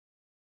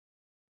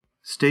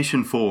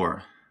Station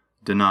 4.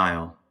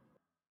 Denial.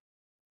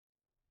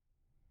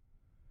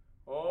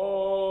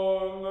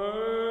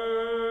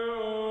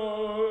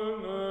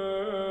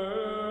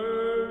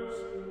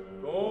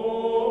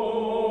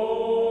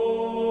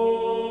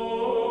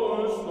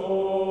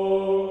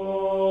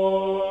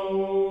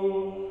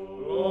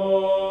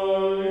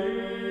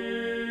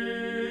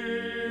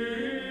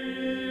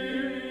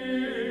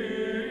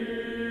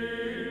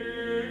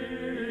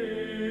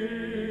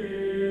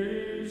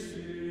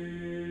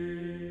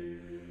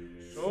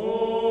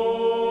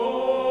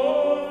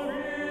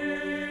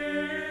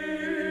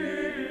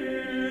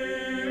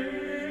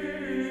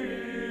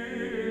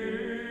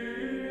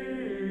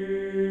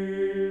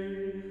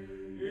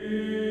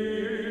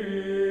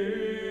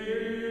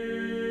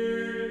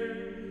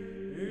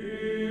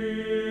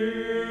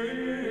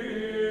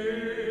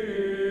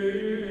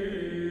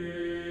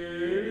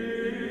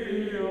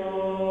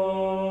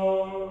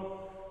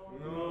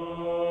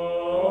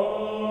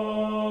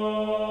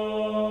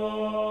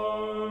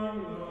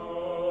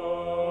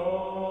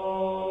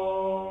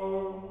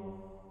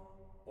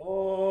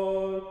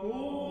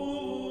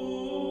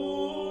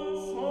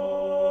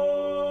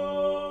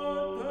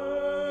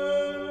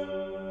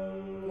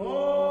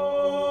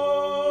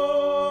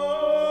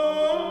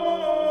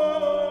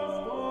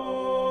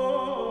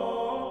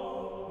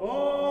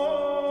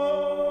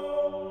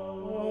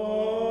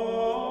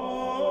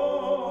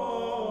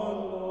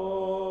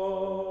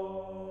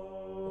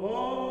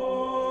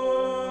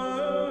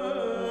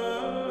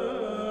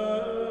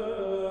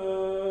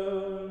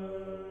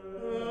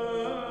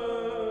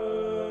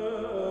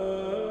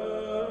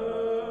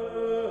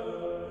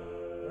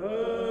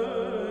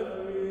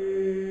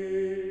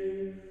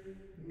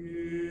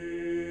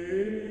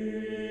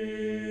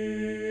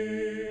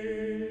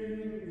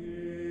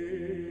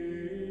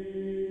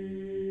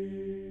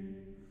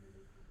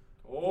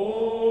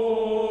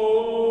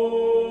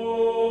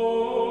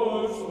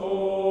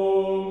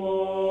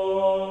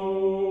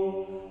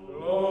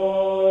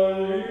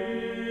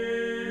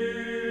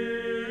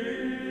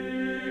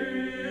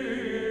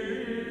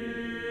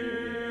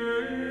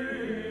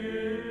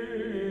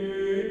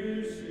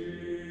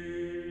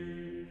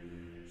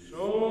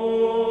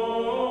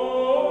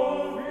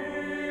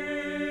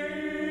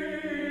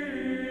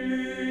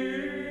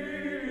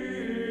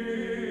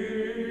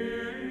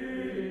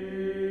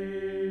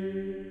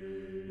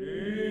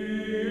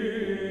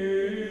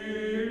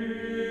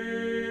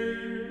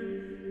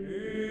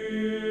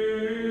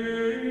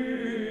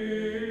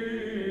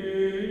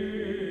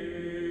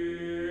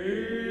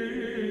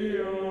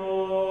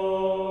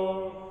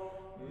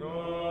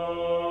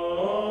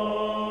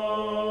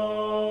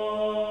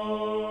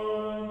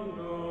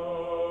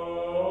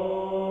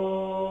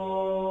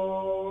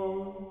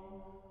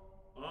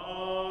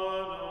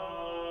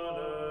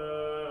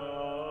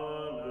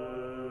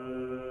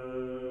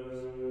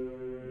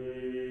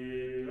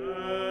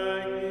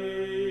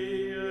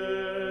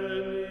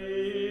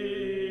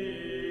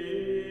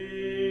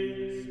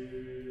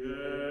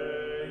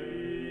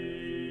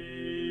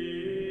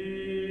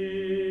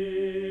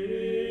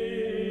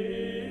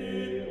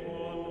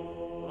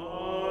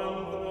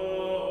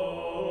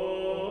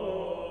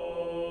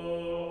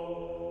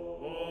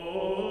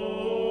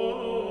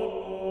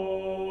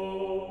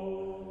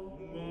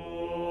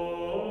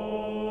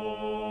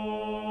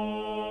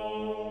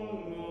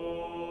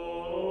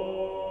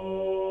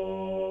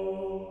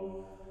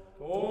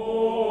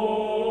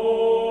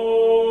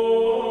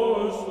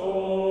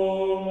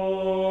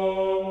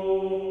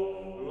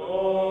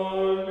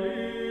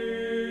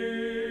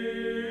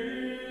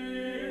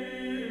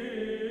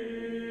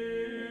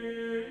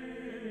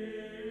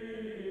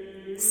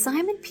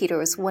 Simon Peter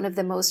was one of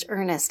the most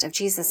earnest of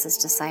Jesus'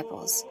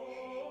 disciples.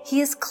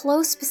 He is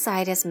close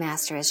beside his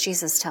master as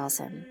Jesus tells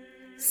him,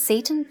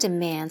 "Satan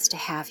demands to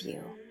have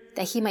you,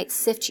 that he might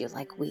sift you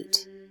like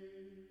wheat."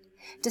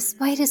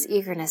 Despite his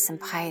eagerness and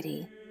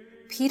piety,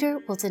 Peter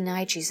will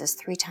deny Jesus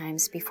 3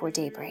 times before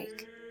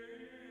daybreak.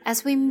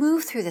 As we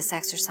move through this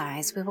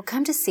exercise, we will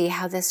come to see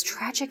how this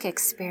tragic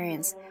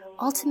experience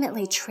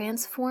ultimately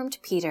transformed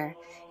Peter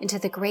into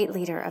the great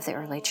leader of the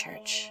early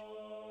church.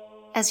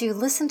 As you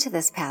listen to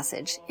this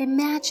passage,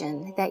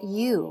 imagine that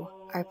you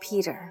are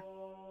Peter.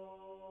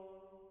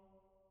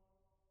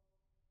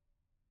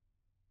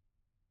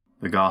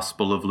 The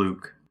Gospel of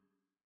Luke.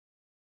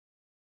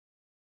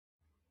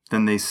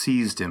 Then they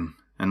seized him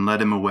and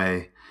led him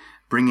away,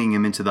 bringing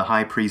him into the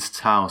high priest's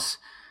house,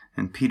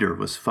 and Peter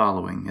was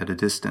following at a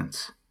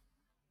distance.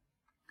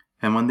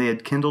 And when they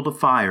had kindled a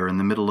fire in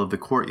the middle of the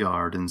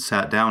courtyard and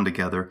sat down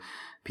together,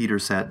 Peter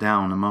sat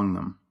down among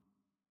them.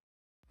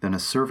 Then a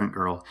servant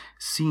girl,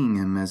 seeing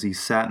him as he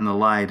sat in the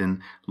light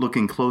and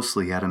looking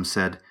closely at him,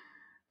 said,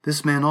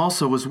 "This man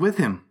also was with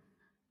him."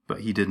 But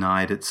he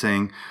denied it,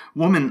 saying,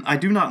 "Woman, I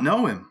do not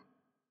know him."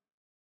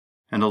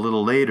 And a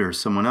little later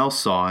someone else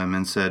saw him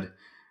and said,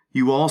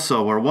 "You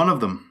also are one of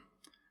them."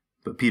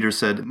 But Peter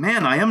said,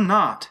 "Man, I am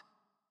not."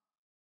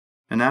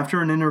 And after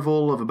an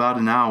interval of about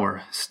an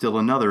hour, still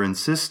another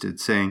insisted,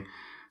 saying,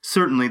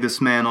 "Certainly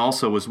this man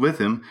also was with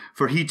him,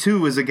 for he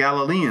too is a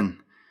Galilean."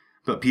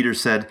 But Peter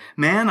said,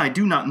 "Man, I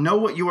do not know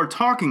what you are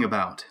talking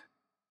about."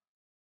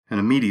 And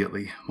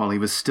immediately, while he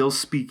was still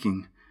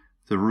speaking,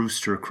 the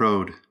rooster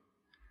crowed.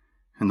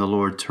 And the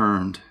Lord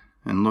turned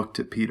and looked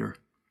at Peter.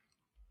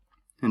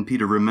 And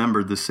Peter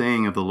remembered the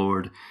saying of the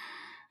Lord,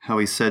 how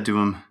he said to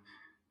him,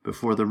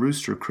 "Before the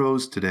rooster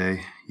crows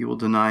today, you will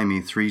deny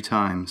me 3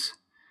 times."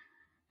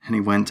 And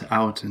he went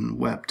out and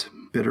wept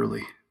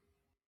bitterly.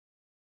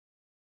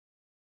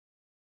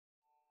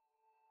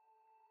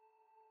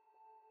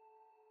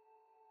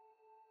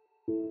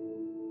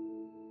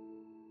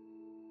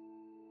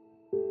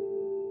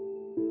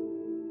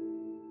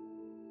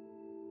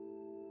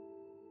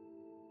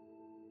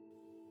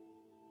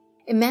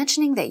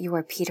 Imagining that you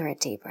are Peter at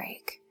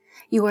daybreak,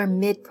 you are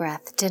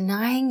mid-breath,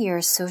 denying your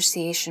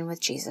association with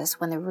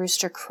Jesus when the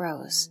rooster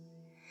crows.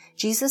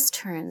 Jesus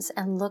turns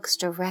and looks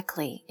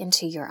directly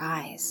into your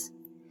eyes.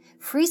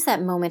 Freeze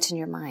that moment in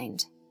your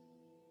mind.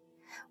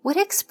 What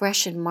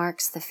expression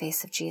marks the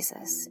face of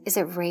Jesus? Is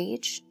it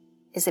rage?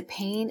 Is it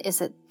pain? Is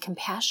it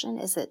compassion?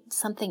 Is it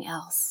something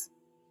else?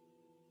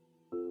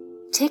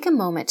 Take a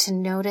moment to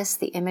notice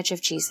the image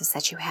of Jesus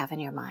that you have in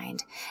your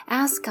mind.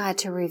 Ask God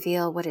to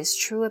reveal what is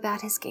true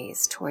about his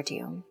gaze toward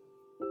you.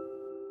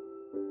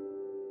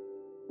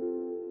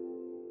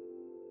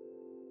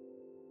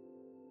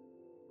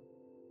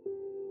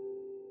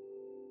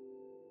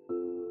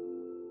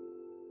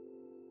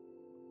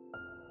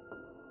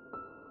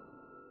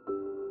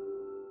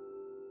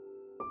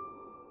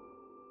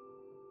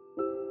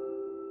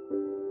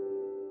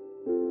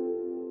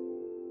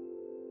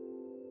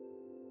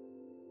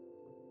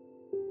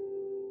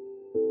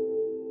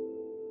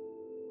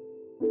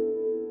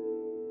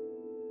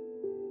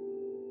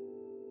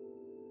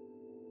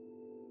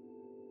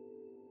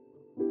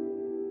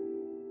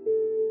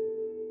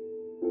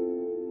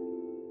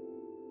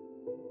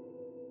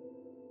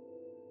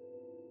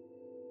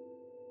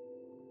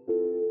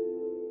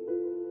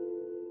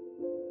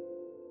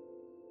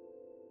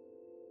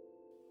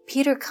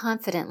 Peter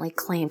confidently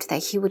claimed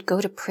that he would go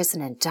to prison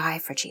and die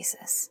for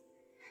Jesus.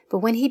 But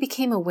when he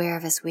became aware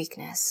of his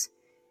weakness,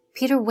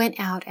 Peter went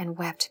out and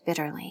wept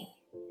bitterly.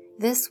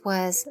 This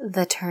was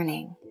the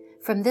turning.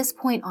 From this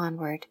point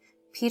onward,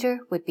 Peter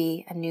would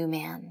be a new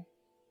man.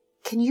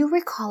 Can you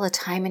recall a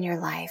time in your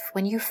life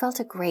when you felt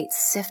a great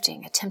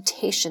sifting, a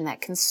temptation that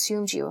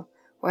consumed you,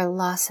 or a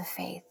loss of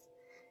faith?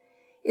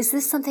 Is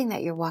this something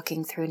that you're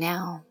walking through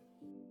now?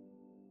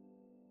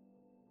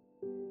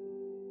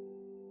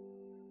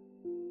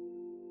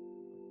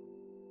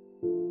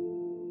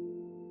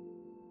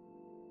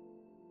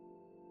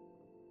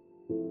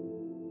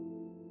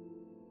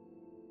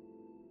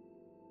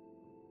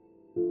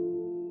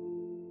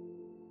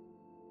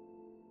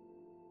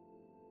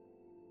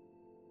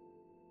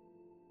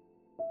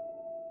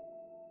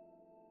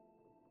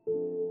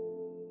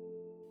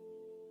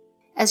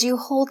 As you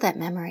hold that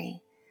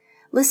memory,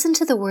 listen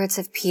to the words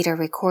of Peter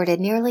recorded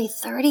nearly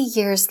 30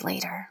 years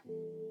later.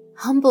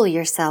 "Humble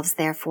yourselves,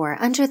 therefore,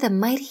 under the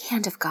mighty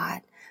hand of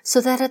God, so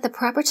that at the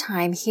proper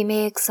time he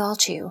may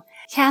exalt you,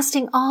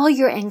 casting all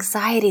your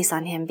anxieties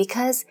on him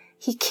because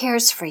he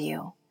cares for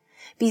you.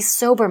 Be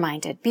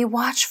sober-minded, be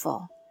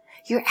watchful.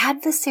 Your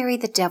adversary,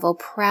 the devil,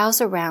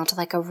 prowls around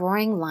like a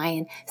roaring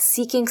lion,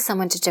 seeking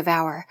someone to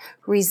devour.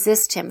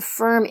 Resist him,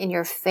 firm in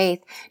your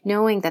faith,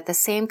 knowing that the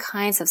same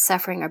kinds of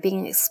suffering are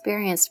being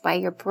experienced by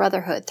your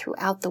brotherhood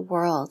throughout the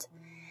world.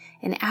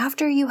 And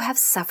after you have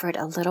suffered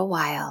a little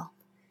while,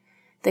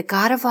 the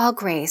God of all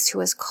grace, who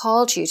has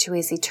called you to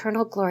his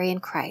eternal glory in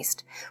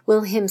Christ,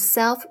 will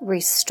himself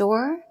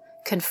restore,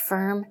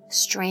 confirm,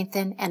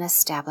 strengthen, and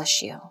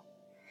establish you.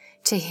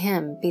 To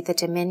him be the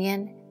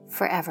dominion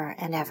forever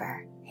and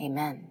ever.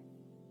 Amen."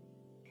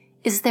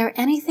 Is there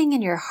anything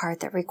in your heart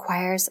that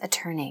requires a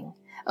turning,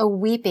 a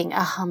weeping,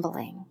 a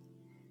humbling?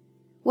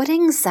 What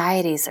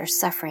anxieties or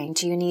suffering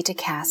do you need to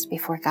cast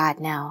before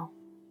God now?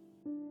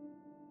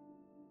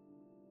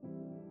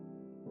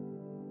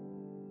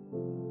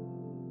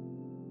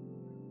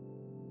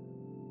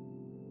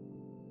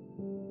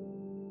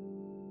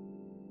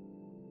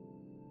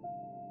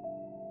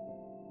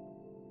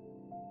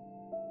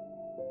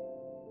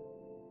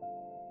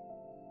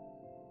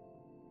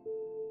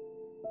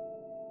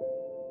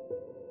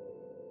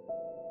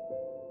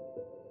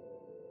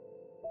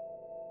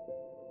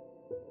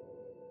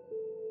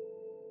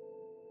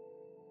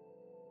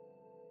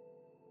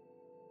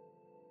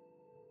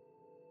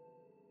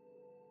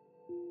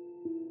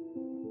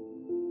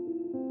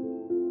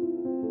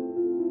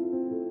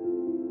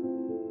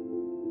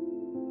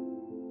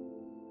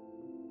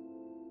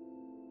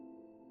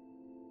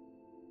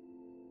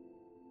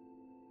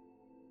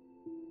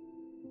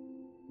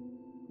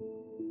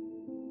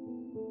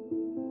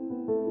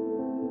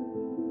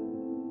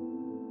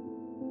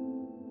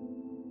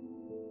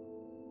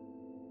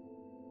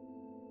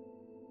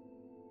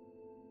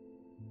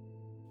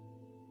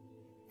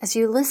 As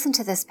you listen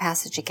to this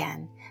passage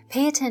again,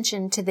 pay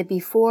attention to the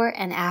before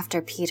and after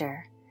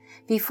Peter.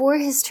 Before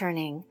his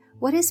turning,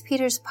 what is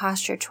Peter's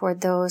posture toward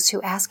those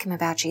who ask him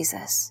about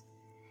Jesus?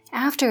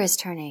 After his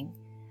turning,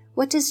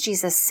 what does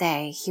Jesus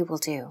say he will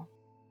do?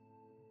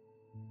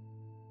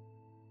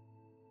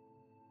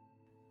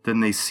 Then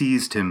they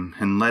seized him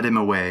and led him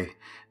away,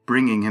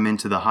 bringing him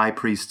into the high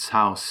priest's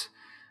house,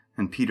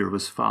 and Peter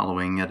was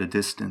following at a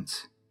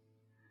distance.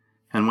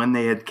 And when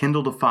they had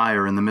kindled a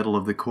fire in the middle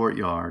of the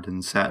courtyard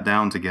and sat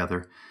down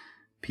together,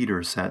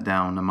 Peter sat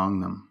down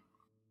among them.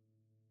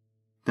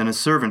 Then a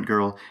servant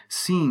girl,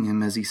 seeing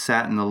him as he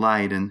sat in the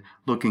light and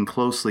looking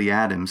closely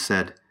at him,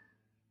 said,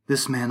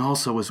 "This man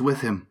also was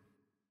with him."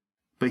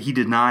 But he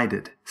denied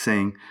it,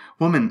 saying,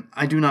 "Woman,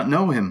 I do not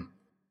know him."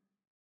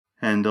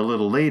 And a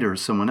little later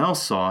someone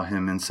else saw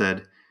him and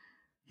said,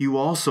 "You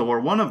also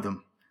are one of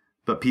them."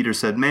 But Peter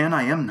said, "Man,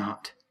 I am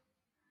not."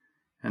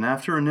 And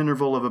after an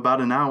interval of about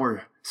an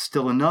hour,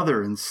 still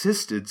another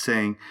insisted,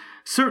 saying,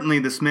 "Certainly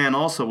this man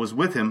also was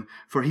with him,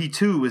 for he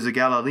too is a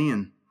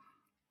Galilean."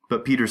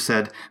 But Peter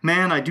said,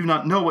 "Man, I do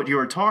not know what you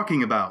are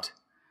talking about."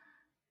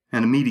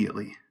 And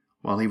immediately,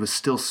 while he was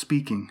still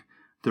speaking,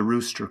 the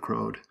rooster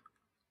crowed.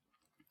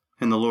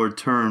 And the Lord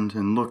turned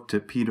and looked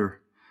at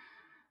Peter.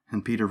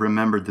 And Peter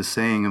remembered the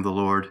saying of the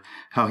Lord,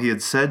 how he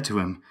had said to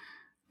him,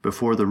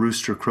 "Before the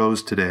rooster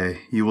crows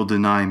today, you will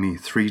deny me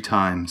 3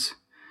 times."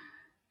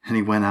 And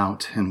he went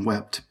out and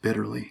wept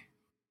bitterly.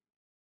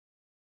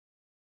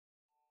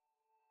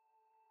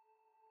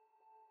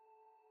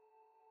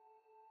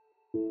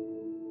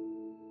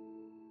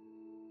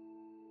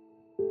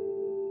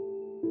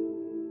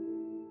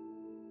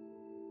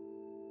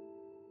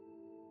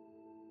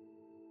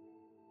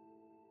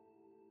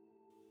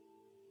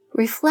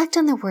 Reflect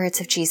on the words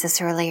of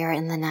Jesus earlier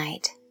in the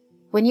night.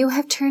 When you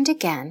have turned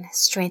again,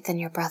 strengthen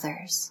your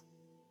brothers.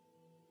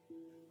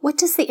 What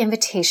does the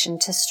invitation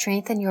to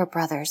strengthen your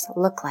brothers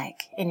look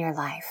like in your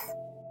life?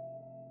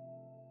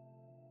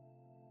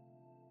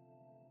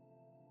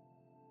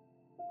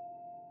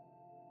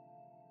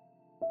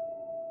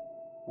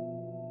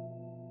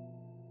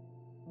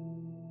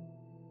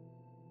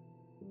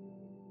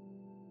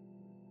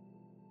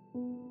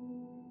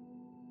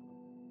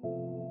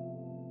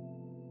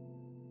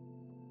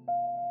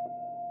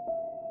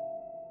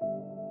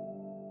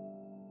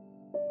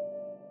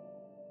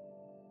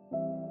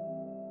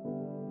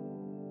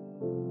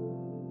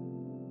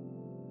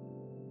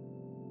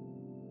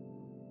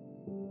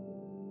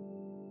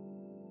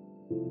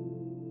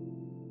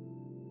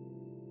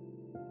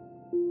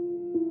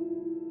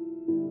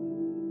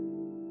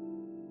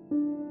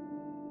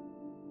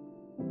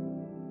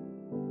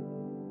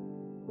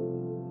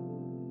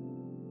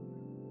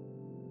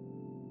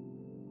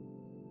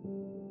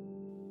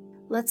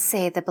 Let's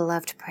say the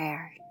beloved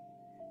prayer.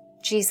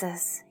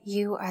 Jesus,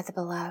 you are the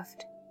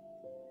beloved.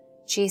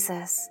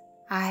 Jesus,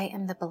 I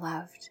am the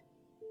beloved.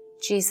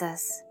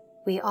 Jesus,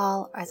 we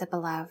all are the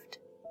beloved.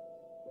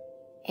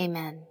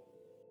 Amen.